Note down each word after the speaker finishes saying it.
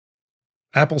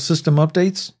Apple system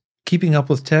updates, keeping up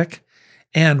with tech,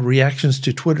 and reactions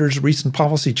to Twitter's recent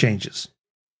policy changes.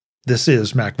 This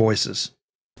is MacVoices.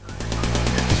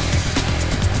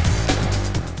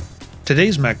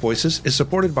 Today's MacVoices is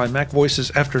supported by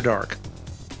MacVoices After Dark.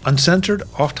 Uncensored,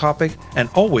 off-topic, and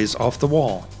always off the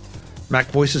wall.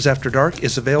 MacVoices After Dark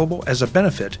is available as a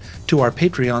benefit to our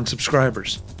Patreon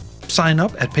subscribers. Sign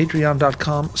up at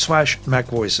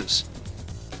patreon.com/MacVoices.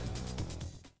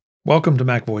 Welcome to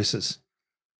MacVoices.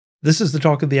 This is the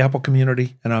talk of the Apple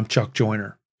community, and I'm Chuck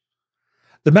Joyner.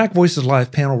 The MacVoices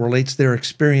Live panel relates their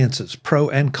experiences, pro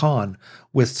and con,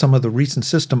 with some of the recent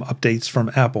system updates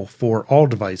from Apple for all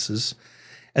devices,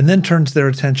 and then turns their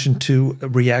attention to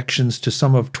reactions to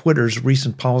some of Twitter's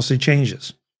recent policy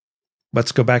changes.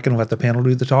 Let's go back and let the panel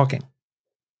do the talking.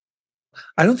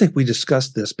 I don't think we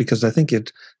discussed this because I think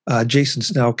Jason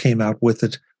Snell came out with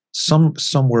it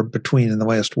somewhere between in the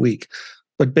last week.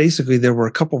 But basically, there were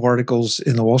a couple of articles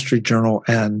in the Wall Street Journal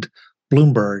and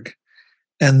Bloomberg,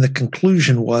 and the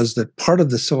conclusion was that part of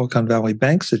the Silicon Valley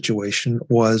Bank situation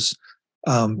was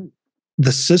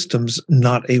the systems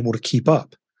not able to keep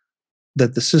up.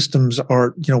 That the systems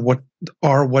are, what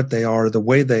they are, the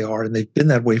way they are, and they've been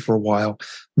that way for a while.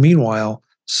 Meanwhile,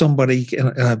 somebody,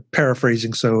 and I'm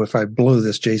paraphrasing, so if I blew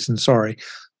this, Jason, sorry,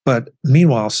 but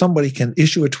meanwhile, somebody can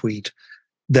issue a tweet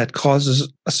that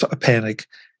causes a panic,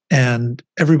 and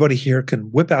everybody here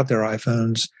can whip out their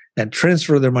iPhones and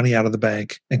transfer their money out of the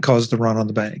bank and cause the run on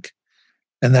the bank.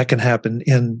 And that can happen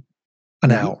in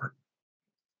an hour.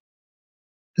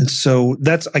 And so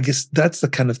I guess that's the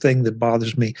kind of thing that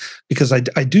bothers me, because I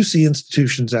do see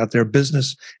institutions out there,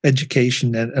 business,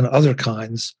 education, and other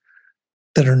kinds,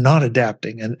 that are not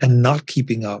adapting and not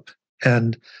keeping up.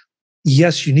 And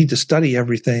yes, you need to study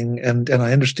everything. And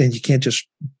I understand you can't just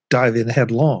dive in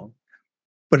headlong.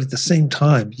 But at the same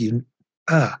time, you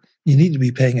need to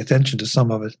be paying attention to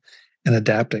some of it and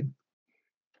adapting.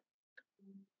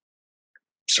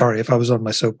 Sorry if I was on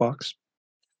my soapbox.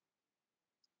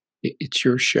 It's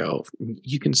your show.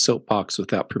 You can soapbox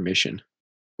without permission.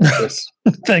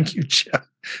 Thank you, Jeff.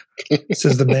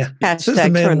 Says the man. Says the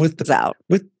man with the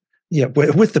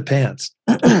pants.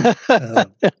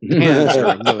 Pants are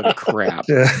a load of crap.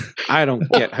 Yeah. I don't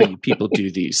get how you people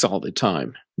do these all the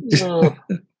time.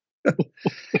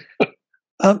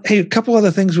 Hey, a couple other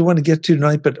things we want to get to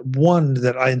tonight, but one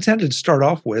that I intended to start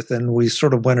off with, and we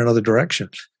sort of went another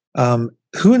direction.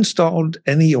 Who installed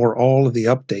any or all of the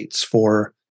updates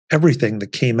for everything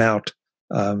that came out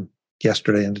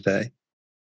yesterday and today?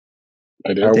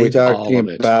 I did. Are we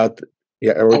talking about?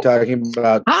 Yeah, are we talking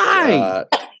about? Hi.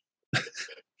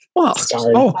 Well,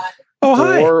 sorry.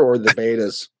 Hi. Or the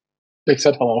betas? They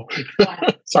said hello.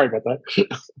 Sorry about that.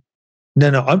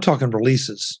 No, I'm talking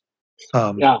releases.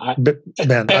 But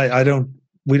Ben,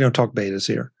 we don't talk betas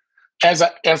here. As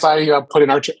I put in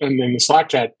the Slack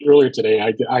chat earlier today,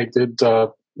 I did as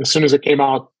soon as it came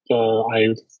out,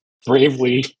 I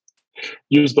bravely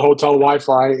used the hotel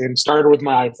Wi-Fi and started with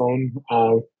my iPhone.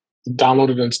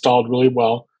 Downloaded and installed really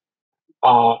well,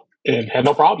 and had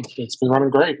no problem. It's been running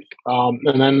great.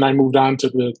 And then I moved on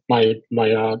to my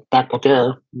MacBook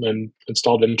Air and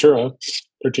installed Ventura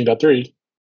 13.3.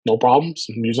 No problems.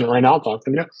 I'm using it right now,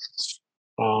 talking to you.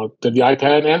 Did the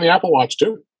iPad and the Apple Watch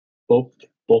too. Both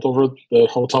over the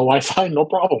hotel Wi-Fi, no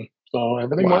problem. So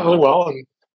everything went really well,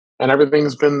 and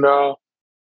everything's been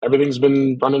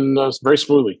running very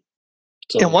smoothly.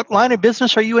 So, and what line of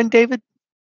business are you in, David?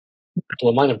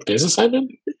 What line of business I'm in?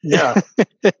 Yeah.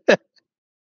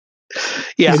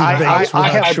 Yeah,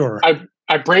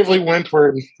 I bravely went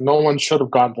where no one should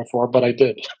have gone before, but I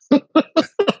did.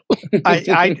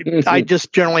 I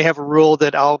just generally have a rule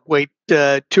that I'll wait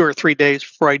 2 or 3 days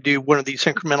before I do one of these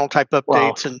incremental type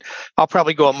updates, and I'll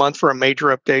probably go a month for a major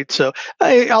update. So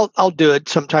I'll do it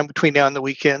sometime between now and the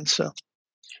weekend. So,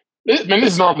 this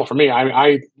is normal for me.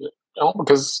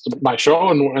 Because my show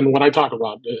and what I talk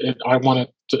about, I want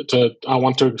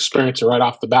to experience it right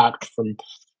off the bat from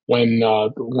when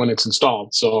it's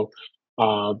installed. So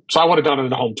I would have done it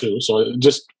at home too. So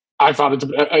I found it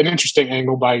an interesting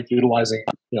angle by utilizing,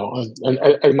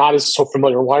 a not as so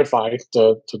familiar Wi-Fi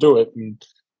to do it, and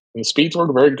the speeds were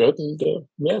very good, and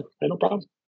had no problem.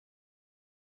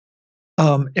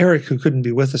 Eric, who couldn't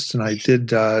be with us tonight,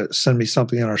 did send me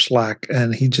something in our Slack,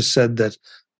 and he just said that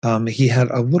he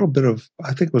had a little bit of,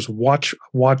 I think it was watch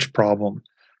problem,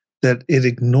 that it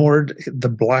ignored the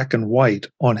black and white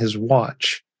on his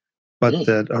watch, but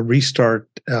that a restart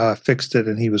fixed it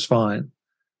and he was fine.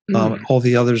 All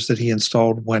the others that he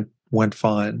installed went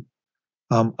fine.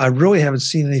 I really haven't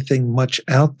seen anything much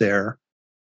out there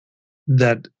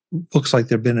that looks like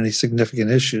there have been any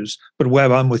significant issues. But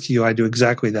Webb, I'm with you. I do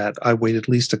exactly that. I wait at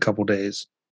least a couple days.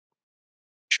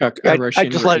 Chuck, I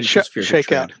just let it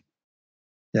shake out.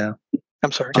 Yeah.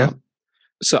 I'm sorry. Jeff?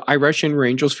 So I rush in where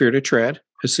angels fear to tread.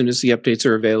 As soon as the updates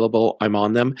are available, I'm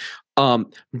on them.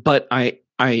 But I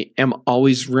am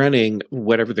always running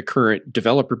whatever the current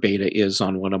developer beta is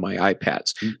on one of my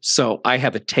iPads. So I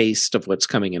have a taste of what's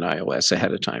coming in iOS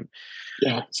ahead of time.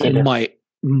 Yeah. Same here.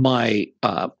 My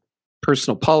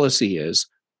personal policy is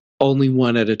only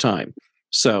one at a time.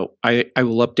 So I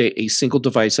will update a single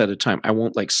device at a time. I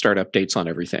won't start updates on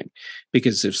everything,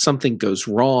 because if something goes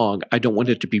wrong, I don't want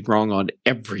it to be wrong on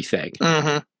everything.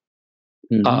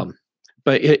 Mm-hmm. Mm-hmm.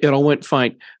 But it all went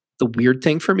fine. The weird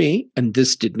thing for me, and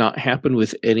this did not happen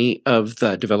with any of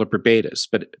the developer betas,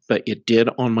 but it did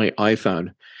on my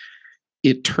iPhone,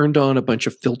 it turned on a bunch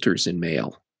of filters in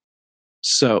Mail.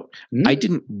 So I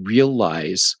didn't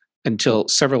realize until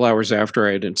several hours after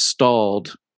I had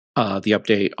installed the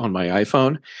update on my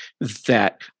iPhone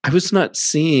that I was not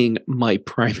seeing my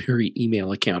primary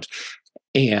email account.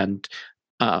 And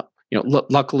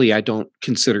luckily I don't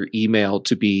consider email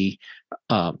to be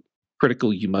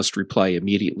critical, you must reply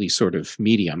immediately sort of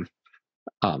medium,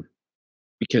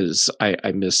 because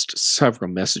I missed several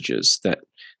messages that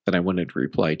I wanted to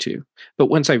reply to. But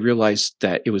once I realized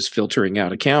that it was filtering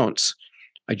out accounts,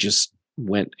 I just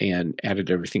went and added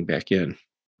everything back in.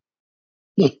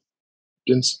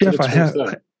 Jeff, I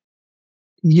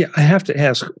have to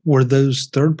ask, were those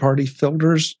third-party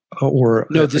filters or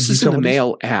no? This is in the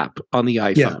Mail app on the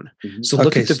iPhone. Yeah. So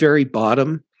look at the very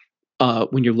bottom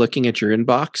when you're looking at your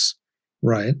inbox,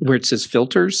 right, where it says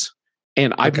filters.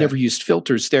 And I've never used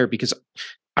filters there because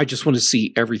I just want to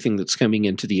see everything that's coming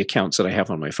into the accounts that I have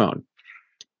on my phone.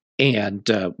 And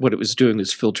what it was doing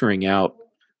was filtering out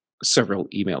several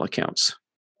email accounts.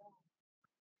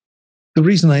 The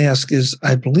reason I ask is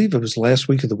I believe it was last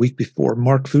week or the week before,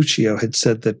 Mark Fuccio had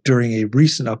said that during a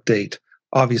recent update,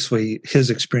 obviously his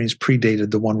experience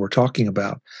predated the one we're talking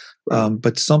about, but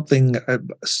an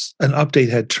update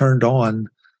had turned on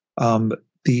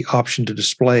the option to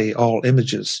display all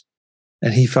images.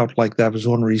 And he felt like that was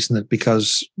one reason, that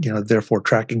because, therefore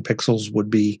tracking pixels would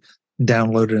be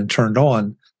downloaded and turned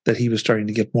on, that he was starting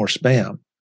to get more spam.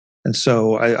 And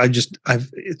so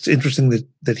it's interesting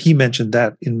that he mentioned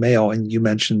that in Mail, and you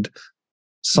mentioned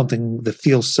something that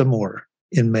feels similar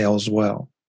in Mail as well.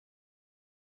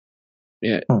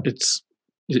 Yeah,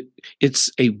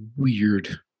 it's a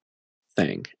weird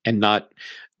thing, and not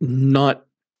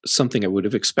something I would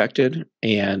have expected.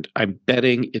 And I'm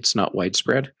betting it's not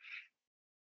widespread,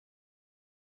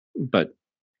 but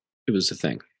it was a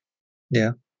thing.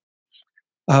 Yeah.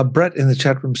 Brett in the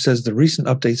chat room says the recent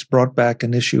updates brought back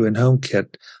an issue in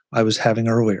HomeKit I was having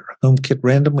earlier. HomeKit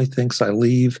randomly thinks I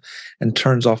leave and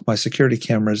turns off my security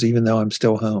cameras even though I'm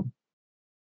still home.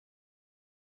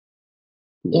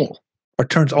 Cool. Or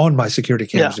turns on my security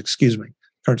cameras, excuse me.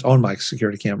 Turns on my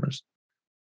security cameras.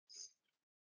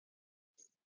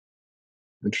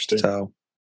 Interesting. So,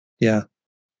 yeah.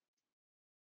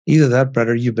 Either that, Brett,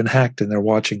 or you've been hacked and they're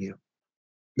watching you.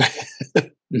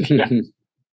 Yeah.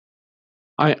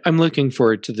 I'm looking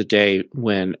forward to the day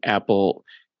when Apple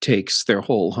takes their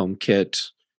whole HomeKit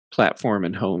platform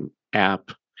and home app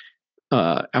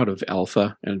out of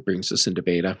alpha and brings us into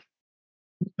beta.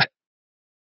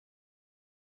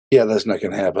 Yeah, that's not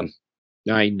going to happen.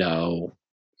 I know,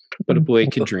 but a boy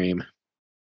can dream.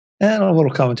 And a little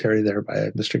commentary there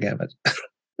by Mr. Gammett.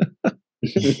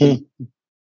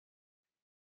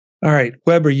 All right,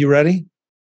 Webb, are you ready?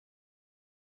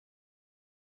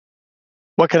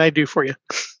 What can I do for you?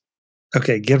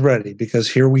 Okay, get ready, because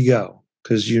here we go.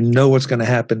 Because you know what's going to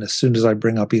happen as soon as I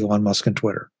bring up Elon Musk and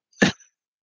Twitter.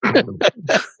 Hold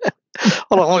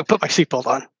on, let me put my seatbelt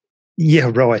on.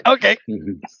 Yeah, really. Okay.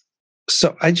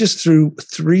 So I just threw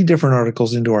 3 different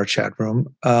articles into our chat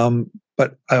room,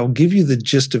 but I'll give you the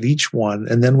gist of each one,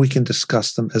 and then we can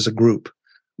discuss them as a group,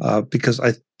 because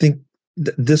I think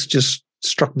this just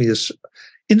struck me as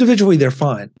individually they're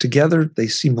fine. Together, they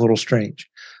seem a little strange.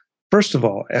 First of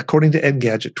all, according to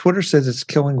Engadget, Twitter says it's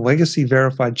killing legacy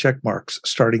verified checkmarks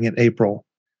starting in April,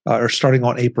 or starting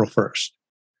on April 1st.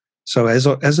 So as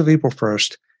of April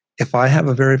 1st, if I have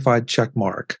a verified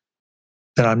checkmark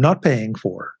that I'm not paying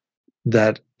for,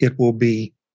 that it will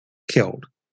be killed.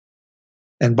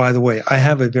 And by the way, I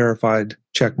have a verified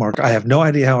checkmark. I have no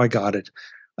idea how I got it.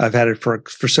 I've had it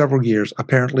for several years.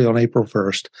 Apparently on April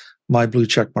 1st, my blue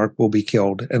checkmark will be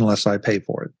killed unless I pay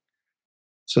for it.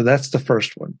 So that's the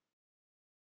first one.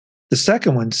 The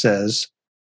second one says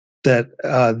that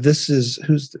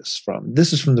who's this from?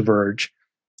 This is from The Verge.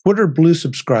 Twitter Blue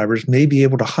subscribers may be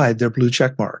able to hide their blue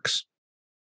check marks.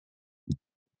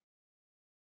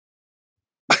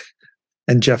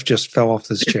 And Jeff just fell off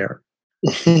his chair.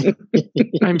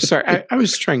 I'm sorry. I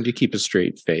was trying to keep a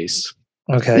straight face.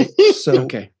 Okay. So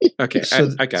okay.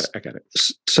 So, I got it.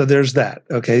 So there's that.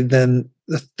 Okay. Then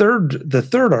the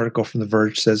third article from The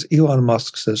Verge says Elon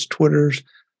Musk says Twitter's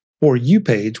For You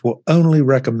page will only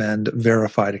recommend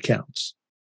verified accounts.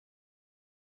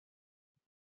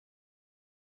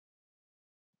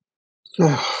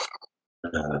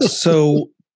 So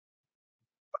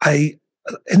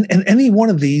and any one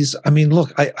of these, I mean,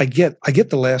 look, I get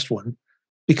the last one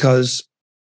because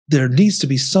there needs to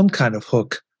be some kind of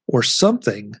hook or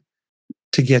something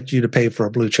to get you to pay for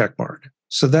a blue check mark.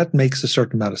 So that makes a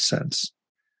certain amount of sense.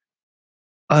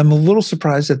 I'm a little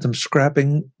surprised at them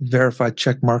scrapping verified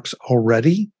check marks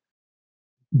already.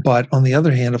 But on the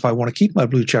other hand, if I want to keep my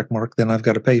blue check mark, then I've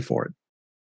got to pay for it.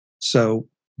 So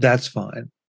that's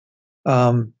fine.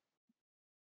 But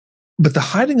the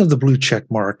hiding of the blue check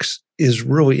marks is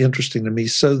really interesting to me,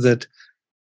 so that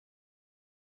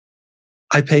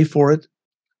I pay for it,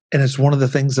 and it's one of the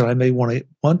things that I may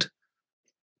want,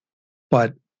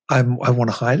 but I want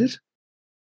to hide it.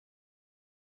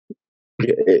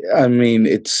 I mean,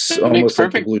 it's almost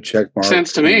like the blue check mark.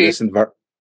 Sense to me.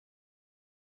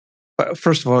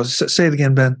 First of all, say it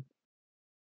again, Ben.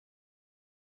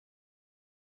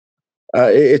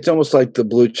 It's almost like the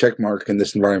blue check mark in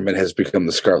this environment has become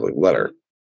the scarlet letter.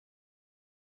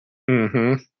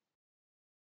 Mm-hmm.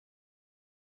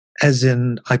 As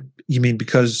in, you mean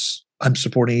because I'm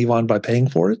supporting Elon by paying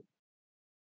for it?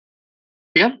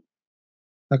 Yeah.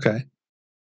 Okay.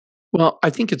 Well, I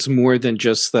think it's more than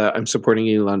just that I'm supporting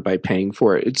Elon by paying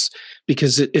for it. It's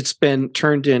because it's been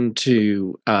turned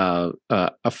into a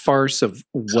farce of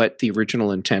what the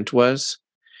original intent was,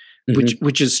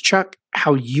 which is, Chuck,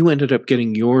 how you ended up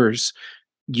getting yours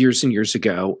years and years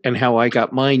ago, and how I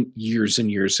got mine years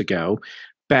and years ago,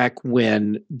 back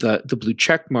when the blue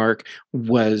check mark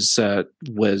was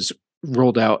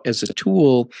rolled out as a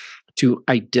tool to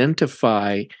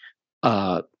identify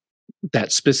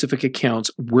that specific accounts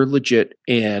were legit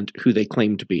and who they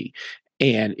claimed to be.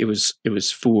 And it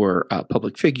was for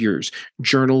public figures,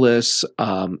 journalists,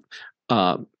 a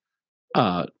lot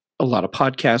of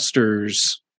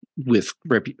podcasters with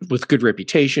good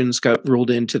reputations got rolled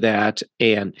into that,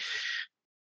 and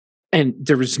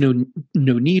there was no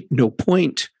need, no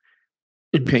point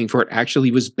in paying for it. Actually,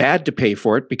 it was bad to pay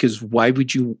for it, because why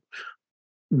would you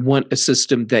want a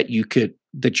system that you could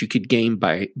game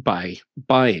by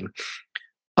buying?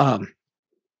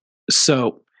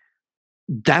 So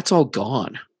that's all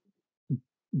gone.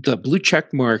 The blue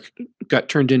check mark got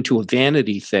turned into a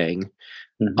vanity thing.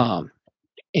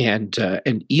 And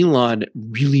Elon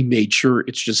really made sure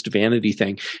it's just a vanity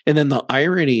thing. And then the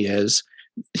irony is,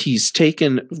 he's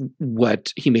taken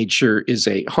what he made sure is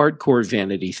a hardcore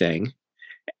vanity thing,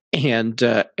 and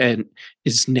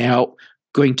is now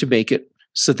going to make it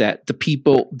so that the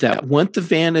people that want the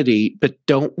vanity but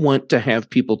don't want to have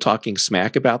people talking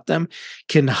smack about them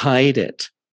can hide it.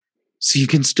 So you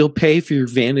can still pay for your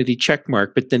vanity check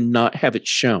mark, but then not have it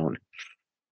shown.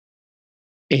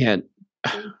 And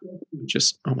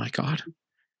just, oh my God.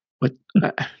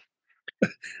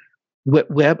 What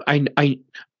Webb, I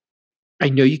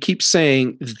know you keep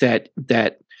saying that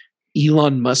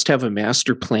Elon must have a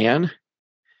master plan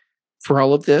for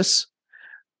all of this.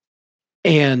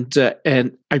 And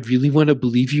I really want to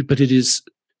believe you, but it is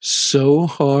so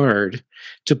hard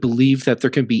to believe that there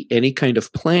can be any kind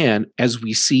of plan as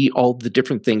we see all the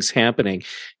different things happening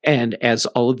and as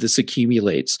all of this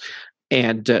accumulates.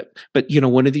 And but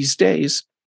one of these days,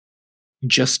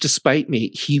 just to spite me,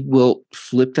 he will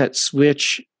flip that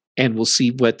switch, and we'll see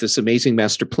what this amazing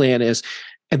master plan is.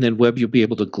 And then, Webb, you'll be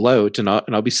able to gloat, and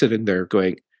I'll be sitting there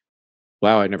going,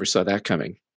 "Wow, I never saw that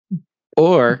coming."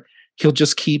 Or he'll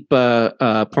just keep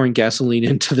pouring gasoline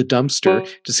into the dumpster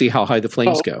to see how high the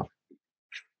flames go.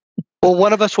 Well,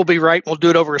 one of us will be right. We'll do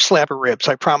it over a slab of ribs.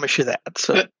 I promise you that.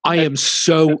 So I am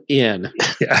so in.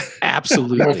 Yeah,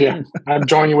 absolutely. I'm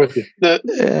joining with you.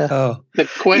 The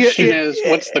question is,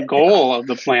 what's the goal of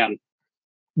the plan?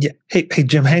 Yeah. Hey,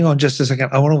 Jim, hang on just a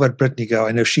second. I want to let Brittany go.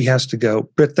 I know she has to go.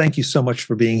 Britt, thank you so much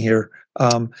for being here.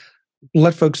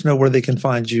 Let folks know where they can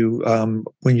find you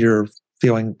when you're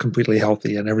feeling completely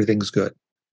healthy and everything's good.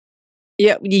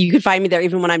 Yeah, you can find me there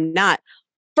even when I'm not.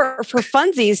 For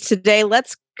funsies today,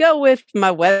 let's go with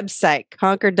my website,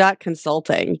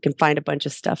 conquer.consulting. You can find a bunch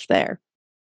of stuff there.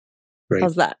 Great.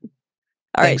 How's that?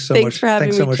 All right. Thanks for having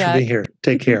me. Thanks so much for being here.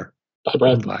 Take care.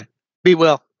 Bye. Be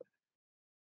well.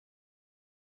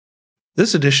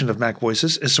 This edition of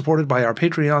MacVoices is supported by our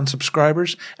Patreon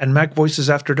subscribers and MacVoices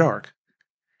After Dark.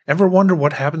 Ever wonder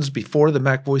what happens before the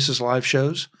MacVoices live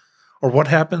shows? or what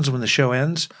happens when the show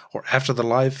ends or after the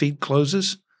live feed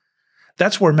closes?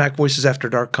 That's where MacVoices After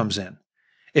Dark comes in.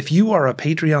 If you are a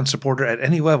Patreon supporter at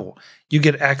any level, you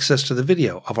get access to the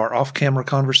video of our off-camera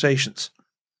conversations.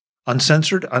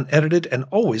 Uncensored, unedited, and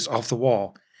always off the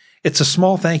wall. It's a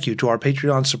small thank you to our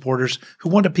Patreon supporters who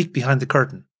want to peek behind the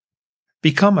curtain.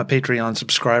 Become a Patreon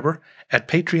subscriber at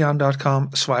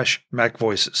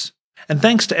patreon.com/MacVoices. And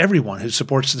thanks to everyone who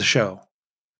supports the show.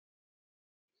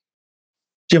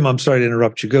 Jim, I'm sorry to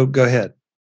interrupt you. Go ahead.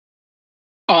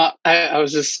 I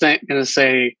was just going to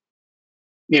say,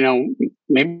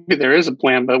 maybe there is a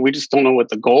plan, but we just don't know what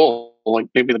the goal. Like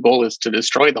maybe the goal is to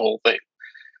destroy the whole thing,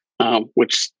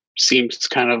 which seems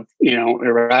kind of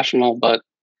irrational. But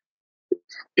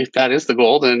if that is the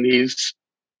goal, then he's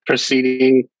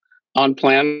proceeding on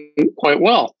plan quite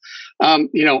well. On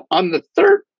the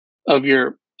third of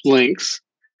your links,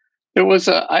 there was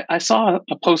I saw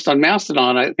a post on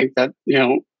Mastodon. I think that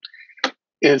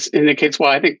indicates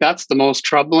why I think that's the most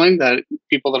troubling, that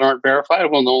people that aren't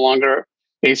verified will no longer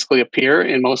basically appear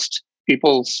in most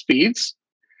people's feeds.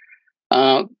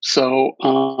 So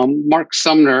Mark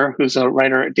Sumner, who's a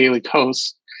writer at Daily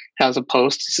Kos, has a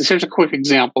post. He says, here's a quick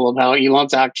example of how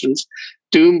Elon's actions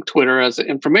doom Twitter as an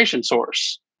information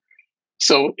source.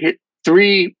 So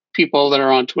 3 people that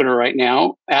are on Twitter right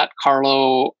now, at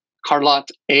Carlot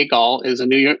Agal is a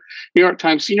New York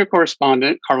Times senior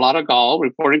correspondent, Carlotta Gall,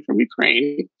 reporting from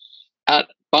Ukraine.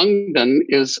 At Bungdon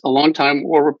is a longtime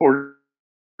war reporter,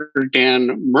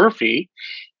 Dan Murphy.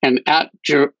 And at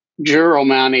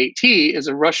Juroman AT is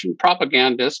a Russian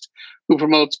propagandist who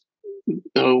promotes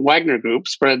the Wagner Group,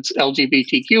 spreads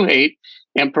LGBTQ hate,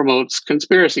 and promotes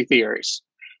conspiracy theories.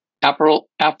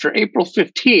 After April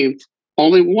 15th,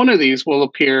 only one of these will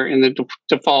appear in the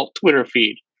default Twitter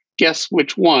feed. Guess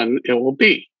which one it will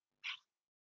be.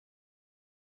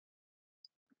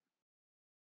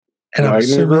 And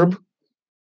Wagner Group?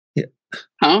 Yeah.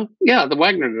 Huh? Yeah, the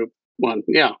Wagner Group one.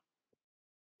 Yeah.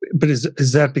 But is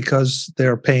that because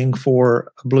they're paying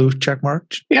for a blue check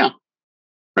mark? Yeah.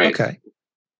 Right. Okay.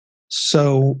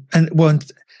 So,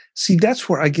 see, that's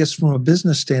where I guess from a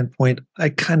business standpoint, I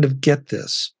kind of get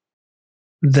this.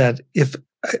 That if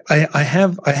I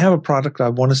have a product I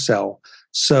want to sell,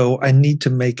 so I need to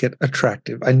make it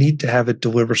attractive. I need to have it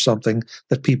deliver something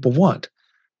that people want.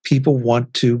 People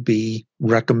want to be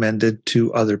recommended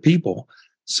to other people.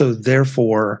 So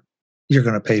therefore, you're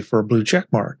going to pay for a blue check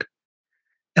mark.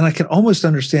 And I can almost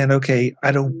understand, okay,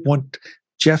 I don't want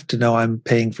Jeff to know I'm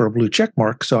paying for a blue check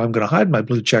mark, so I'm going to hide my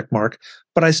blue check mark,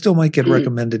 but I still might get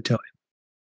recommended to him,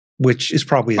 which is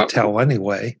probably a tell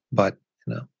anyway, but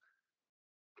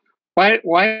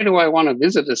Why do I want to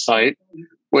visit a site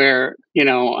where,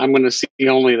 I'm going to see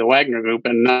only the Wagner Group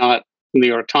and not New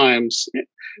York Times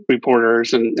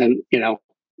reporters and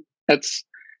that's,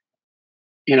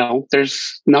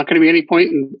 there's not going to be any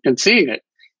point in seeing it.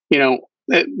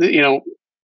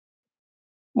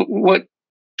 What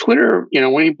Twitter,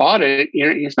 when he bought it,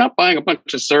 he's not buying a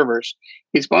bunch of servers.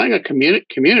 He's buying a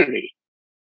community.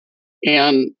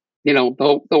 And,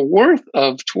 the worth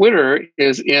of Twitter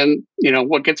is in,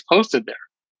 what gets posted there.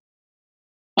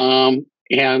 And,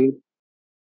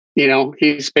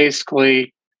 he's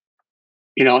basically,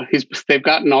 they've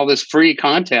gotten all this free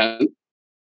content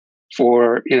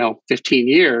for, 15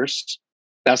 years.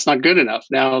 That's not good enough.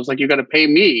 Now it's like, you got to pay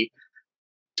me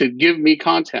to give me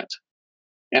content.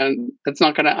 And I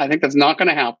think that's not going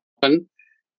to happen.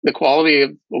 The quality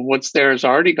of what's there has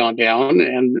already gone down.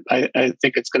 And I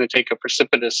think it's going to take a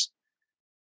precipitous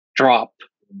drop,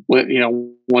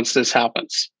 once this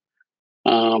happens.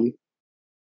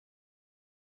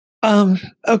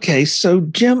 Okay. So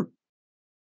Jim,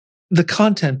 the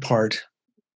content part,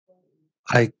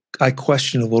 I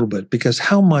question a little bit, because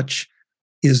how much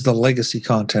is the legacy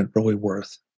content really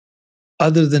worth,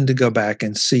 other than to go back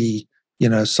and see,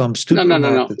 some stupid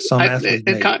no. that some athlete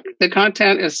made? The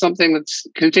content is something that's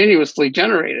continuously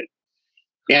generated,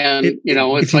 and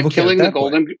it's like killing the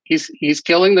golden. He's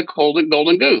killing the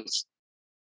golden goose.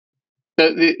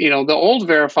 The old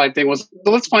verified thing was,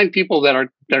 let's find people that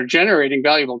are generating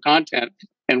valuable content,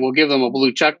 and we'll give them a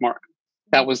blue check mark.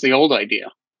 That was the old idea.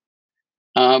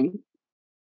 Now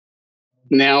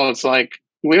it's like,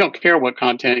 we don't care what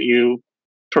content you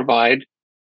provide.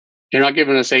 You're not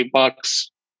giving us $8.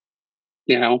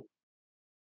 We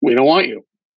don't want you.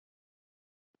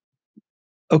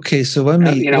 Okay, so let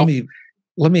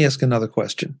me ask another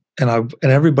question, and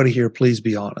everybody here, please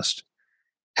be honest.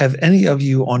 Have any of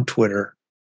you on Twitter,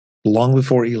 long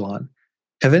before Elon,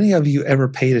 have any of you ever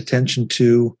paid attention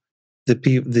to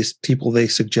these people they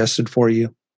suggested for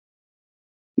you?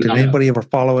 Did anybody ever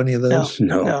follow any of those?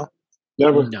 No.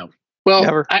 Never. No.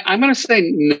 Well, I'm going to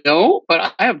say no,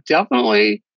 but I have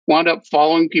definitely wound up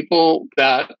following people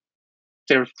that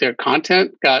their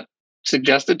content got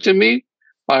suggested to me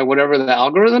by whatever the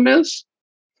algorithm is.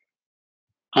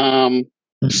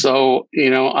 So,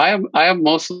 I have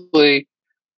mostly,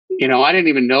 I didn't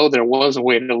even know there was a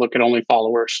way to look at only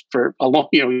followers for a long,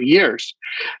 years.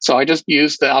 So I just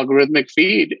used the algorithmic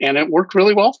feed, and it worked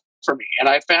really well for me. And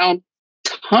I found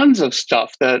tons of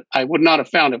stuff that I would not have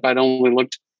found if I'd only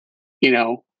looked,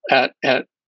 at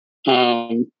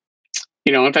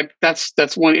in fact,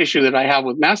 that's one issue that I have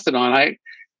with Mastodon.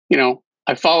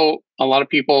 I follow a lot of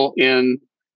people in,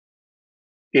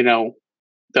 the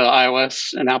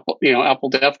iOS and Apple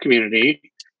Dev community.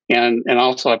 And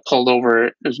also I pulled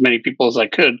over as many people as I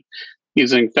could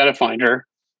using FetaFinder.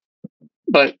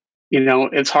 But,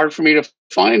 it's hard for me to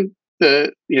find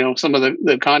some of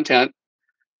the content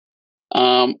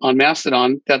on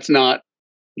Mastodon that's not,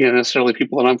 necessarily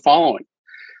people that I'm following.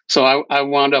 So I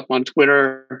wound up on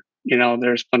Twitter.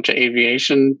 There's a bunch of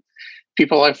aviation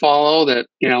people I follow that,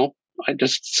 I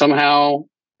just somehow,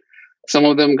 some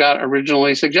of them got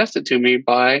originally suggested to me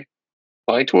by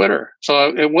Twitter.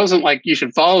 So it wasn't like you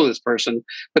should follow this person,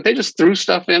 but they just threw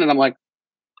stuff in, and I'm like,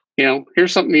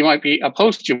 here's something a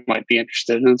post you might be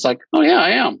interested in. And it's like, oh yeah,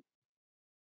 I am.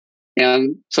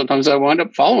 And sometimes I wind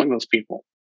up following those people.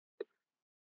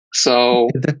 So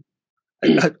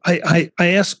I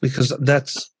ask because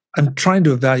I'm trying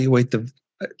to evaluate the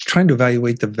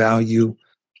value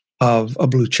of a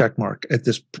blue check mark in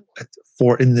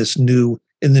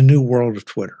the new world of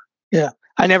Twitter. Yeah,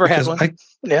 I never had one.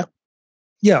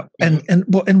 Yeah,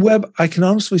 and web. I can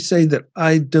honestly say that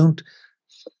I don't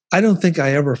think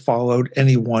I ever followed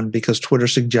anyone because Twitter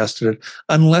suggested it,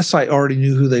 unless I already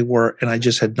knew who they were and I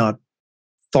just had not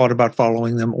thought about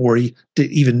following them or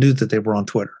even knew that they were on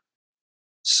Twitter.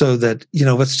 So that,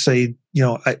 let's say,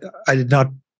 I did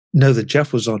not know that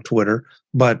Jeff was on Twitter,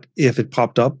 but if it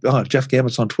popped up, Jeff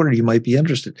Gammett's on Twitter, you might be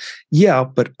interested. Yeah,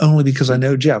 but only because I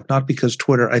know Jeff, not because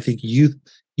Twitter, I think you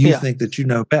think that you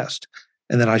know best,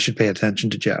 and then I should pay attention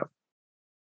to Jeff.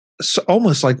 So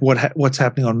almost like what's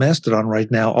happening on Mastodon right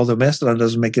now, although Mastodon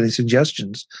doesn't make any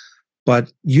suggestions,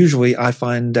 but usually I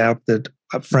find out that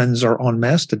friends are on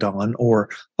Mastodon or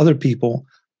other people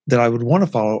that I would want to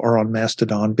follow are on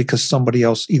Mastodon because somebody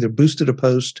else either boosted a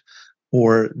post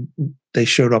or they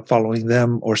showed up following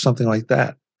them or something like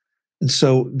that. And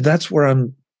so that's where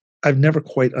I've never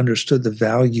quite understood the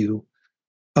value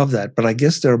of that. But I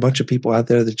guess there are a bunch of people out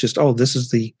there that just, this is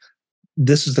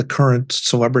the current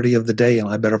celebrity of the day and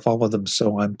I better follow them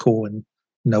so I'm cool and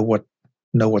know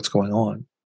what's going on.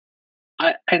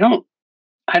 I don't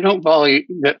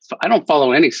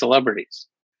follow any celebrities.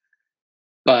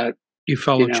 But you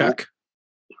follow Chuck?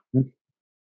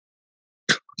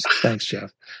 Thanks,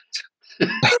 Jeff.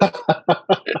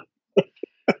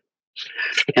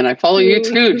 And I follow you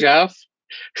too, Jeff.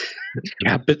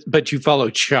 Yeah, but you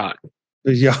follow Chuck.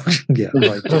 Yeah,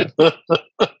 right. Jeff.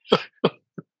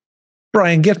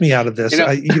 Brian, get me out of this.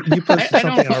 You posted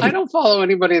something. I don't follow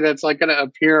anybody that's like going to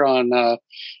appear on,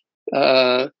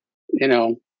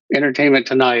 Entertainment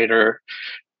Tonight or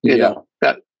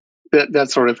that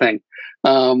sort of thing.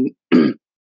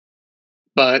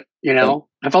 But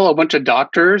I follow a bunch of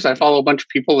doctors. I follow a bunch of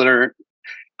people that are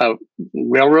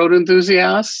railroad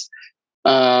enthusiasts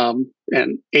and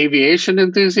aviation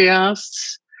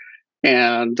enthusiasts,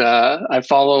 and I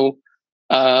follow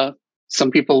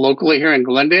some people locally here in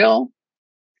Glendale.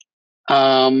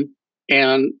 And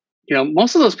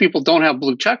most of those people don't have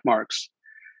blue check marks.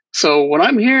 So what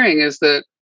I'm hearing is that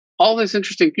all these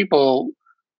interesting people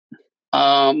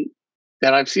that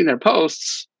I've seen their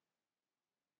posts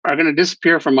are going to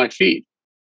disappear from my feed.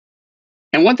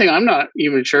 And one thing I'm not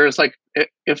even sure is like,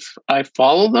 if I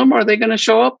follow them, are they going to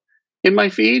show up in my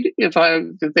feed if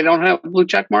they don't have blue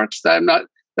check marks?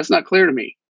 That's not clear to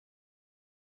me.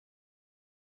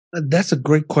 That's a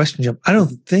great question, Jim. I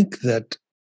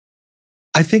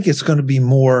think it's going to be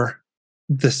more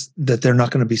that they're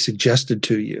not going to be suggested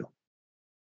to you.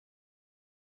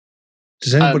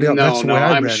 Does anybody else? No,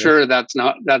 I'm sure that's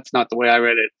not the way I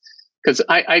read it. Because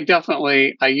I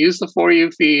use the For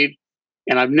You feed,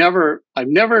 and I've never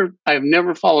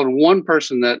followed one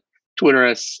person that Twitter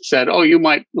has said, "Oh, you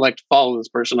might like to follow this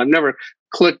person." I've never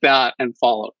clicked that and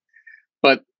followed,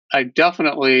 but I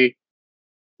definitely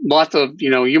lots of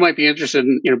you might be interested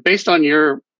in based on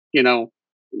your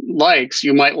likes,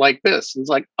 you might like this. And it's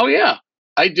like, oh yeah,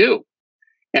 I do,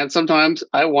 and sometimes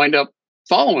I wind up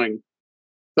following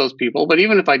those people. But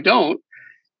even if I don't.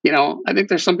 I think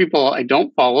there's some people I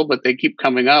don't follow, but they keep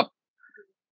coming up,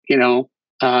 and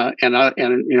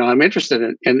I'm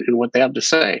interested in what they have to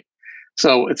say.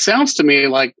 So it sounds to me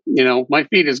like, my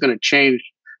feed is going to change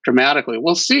dramatically.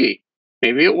 We'll see.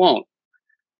 Maybe it won't.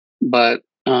 But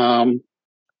well,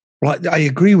 I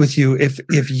agree with you.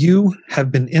 If you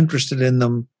have been interested in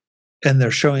them and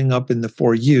they're showing up in the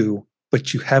For You,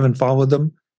 but you haven't followed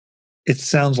them, it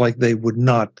sounds like they would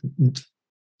not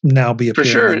now be for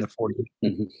appearing sure. in the For You.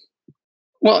 Mm-hmm.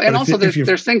 Well, and also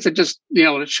there's things that just,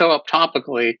 that show up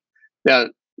topically that,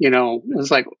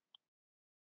 it's like,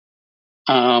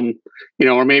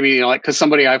 or maybe like, cause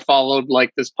somebody I followed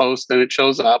like this post and it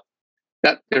shows up,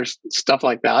 that there's stuff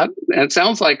like that. And it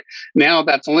sounds like now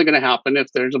that's only going to happen if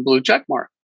there's a blue check mark.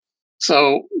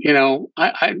 So,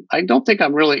 I don't think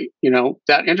I'm really,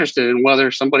 that interested in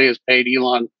whether somebody has paid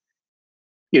Elon,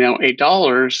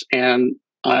 $8. And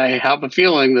I have a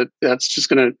feeling that that's just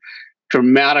going to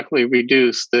dramatically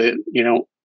reduce the,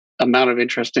 amount of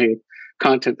interesting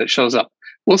content that shows up.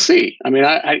 We'll see. I mean,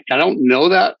 I don't know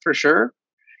that for sure.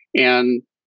 And,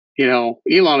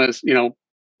 Elon is,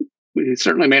 he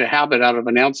certainly made a habit out of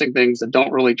announcing things that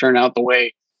don't really turn out the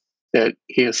way that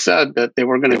he has said that they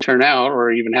were going to turn out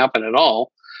or even happen at all.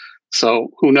 So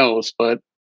who knows? But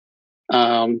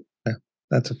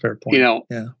that's a fair point.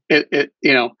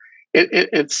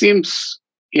 It seems,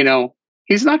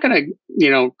 he's not going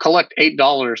to, collect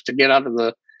 $8 to get out of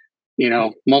the,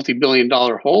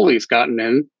 multi-billion-dollar hole he's gotten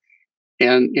in.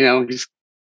 And, he's,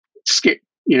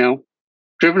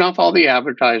 driven off all the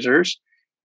advertisers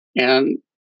and,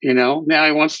 now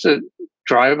he wants to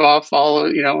drive off all,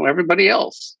 everybody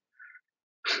else.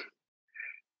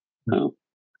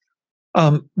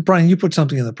 Brian, you put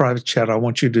something in the private chat I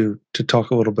want you to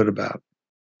talk a little bit about,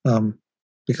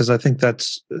 because I think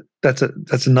that's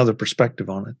another perspective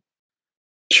on it.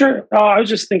 Sure. I was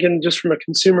just thinking, just from a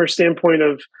consumer standpoint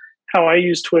of how I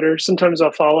use Twitter. Sometimes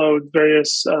I'll follow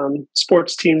various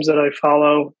sports teams that I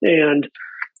follow, and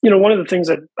one of the things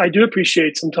that I do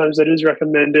appreciate sometimes that is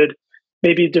recommended,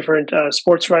 maybe different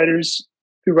sports writers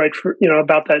who write for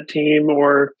about that team,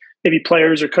 or maybe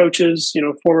players or coaches,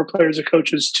 former players or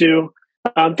coaches too.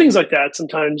 Things like that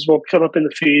sometimes will come up in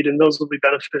the feed, and those will be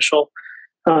beneficial.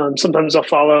 Sometimes I'll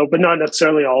follow, but not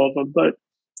necessarily all of them. But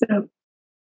yeah.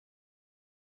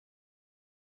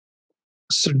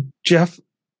 So Jeff,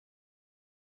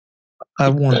 I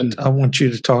want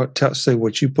you to say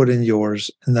what you put in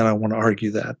yours, and then I want to argue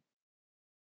that.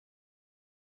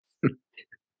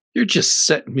 You're just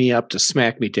setting me up to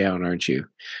smack me down, aren't you?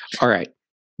 All right.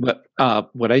 But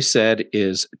what I said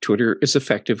is Twitter is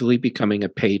effectively becoming a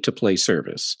pay-to-play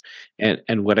service.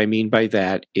 And what I mean by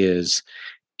that is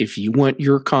if you want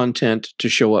your content to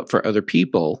show up for other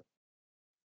people,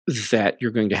 that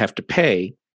you're going to have to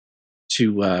pay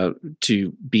to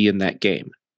be in that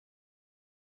game.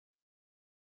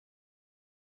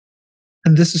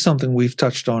 And this is something we've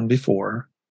touched on before,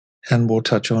 and we'll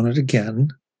touch on it again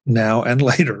now and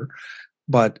later.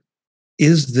 But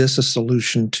is this a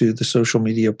solution to the social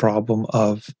media problem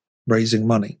of raising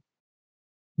money?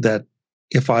 That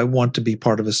if I want to be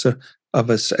part of a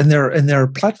and there are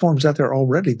platforms out there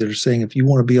already that are saying if you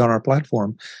want to be on our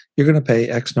platform, you're going to pay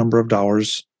X number of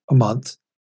dollars a month.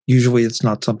 Usually, it's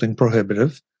not something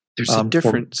prohibitive. There's a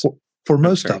difference for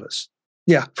most of us.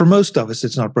 Yeah, for most of us,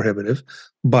 it's not prohibitive.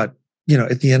 But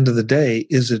at the end of the day,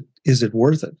 is it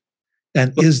worth it?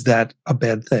 And is that a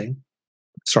bad thing?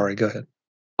 Sorry, go ahead.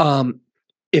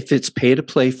 If it's pay to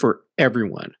play for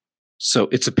everyone, so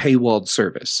it's a paywalled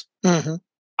service, Mm-hmm.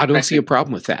 I don't see a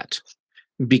problem with that,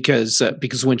 because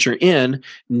once you're in,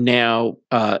 now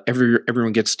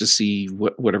everyone gets to see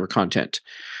whatever content.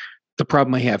 The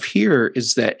problem I have here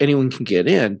is that anyone can get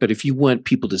in, but if you want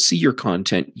people to see your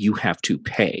content, you have to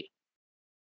pay.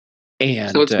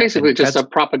 And so it's basically just a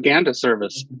propaganda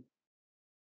service.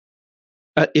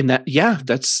 In that, yeah,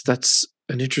 that's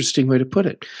an interesting way to put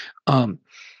it. And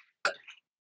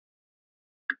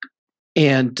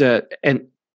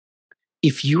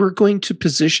if you are going to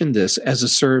position this as a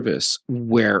service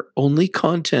where only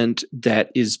content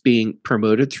that is being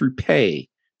promoted through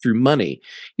money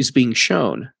is being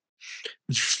shown,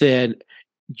 then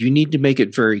you need to make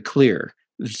it very clear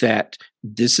that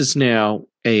this is now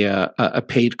a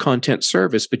paid content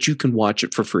service, but you can watch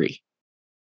it for free.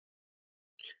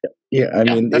 Yeah, I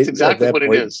mean, that's exactly what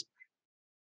it is.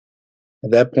 At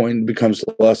that point, it becomes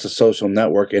less a social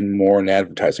network and more an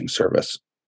advertising service.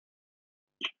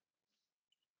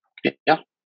 Yeah.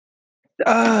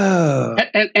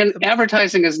 And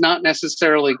advertising is not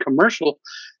necessarily commercial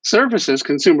services,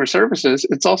 consumer services.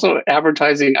 It's also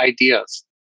advertising ideas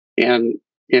and,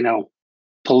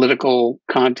 political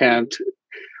content,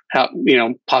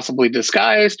 possibly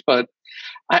disguised. But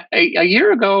a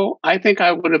year ago, I think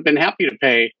I would have been happy to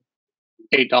pay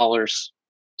 $8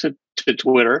 to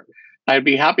Twitter. I'd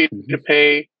be happy to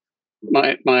pay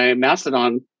my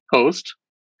Mastodon host.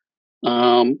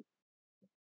 But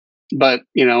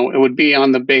it would be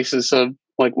on the basis of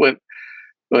like what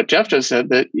Jeff just said,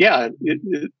 that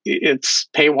it's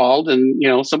paywalled,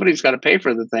 and somebody's got to pay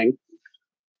for the thing.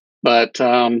 But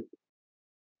I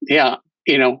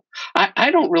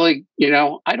don't really,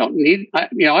 I don't need, I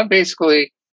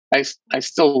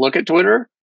still look at Twitter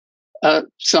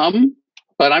some,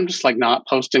 but I'm just like not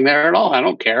posting there at all. I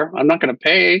don't care. I'm not going to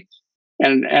pay,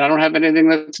 and I don't have anything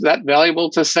that's that valuable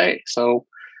to say. So,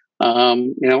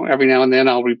 every now and then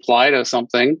I'll reply to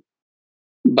something,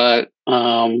 but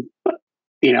I've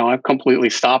completely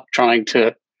stopped trying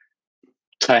to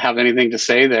have anything to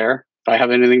say there. If I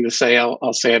have anything to say,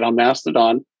 I'll say it on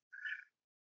Mastodon.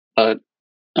 But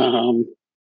I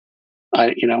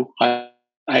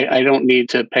don't need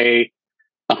to pay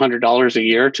 $100 a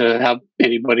year to have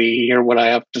anybody hear what I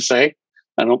have to say.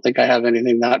 I don't think I have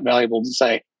anything that valuable to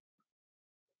say.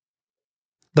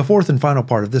 The fourth and final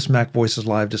part of this MacVoices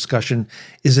Live discussion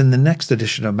is in the next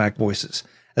edition of MacVoices,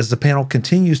 as the panel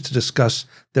continues to discuss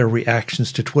their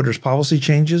reactions to Twitter's policy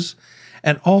changes,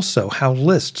 and also how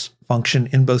lists function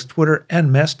in both Twitter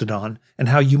and Mastodon, and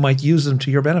how you might use them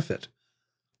to your benefit.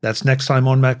 That's next time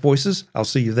on MacVoices. I'll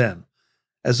see you then.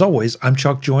 As always, I'm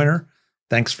Chuck Joyner.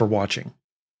 Thanks for watching.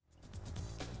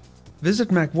 Visit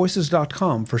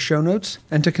MacVoices.com for show notes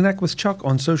and to connect with Chuck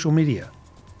on social media.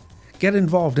 Get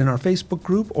involved in our Facebook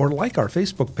group or like our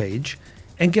Facebook page,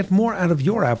 and get more out of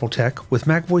your Apple tech with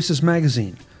MacVoices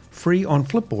Magazine, free on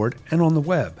Flipboard and on the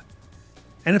web.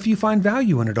 And if you find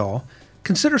value in it all,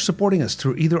 consider supporting us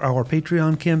through either our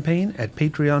Patreon campaign at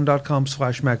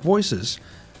patreon.com/MacVoices,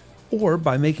 or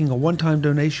by making a one-time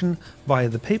donation via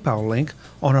the PayPal link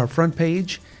on our front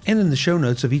page and in the show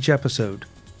notes of each episode.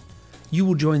 You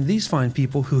will join these fine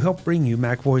people who help bring you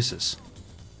MacVoices.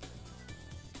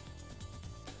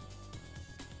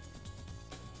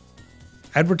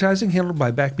 Advertising handled by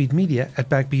Backbeat Media at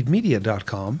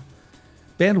backbeatmedia.com.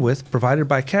 Bandwidth provided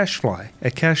by CacheFly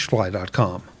at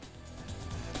cachefly.com.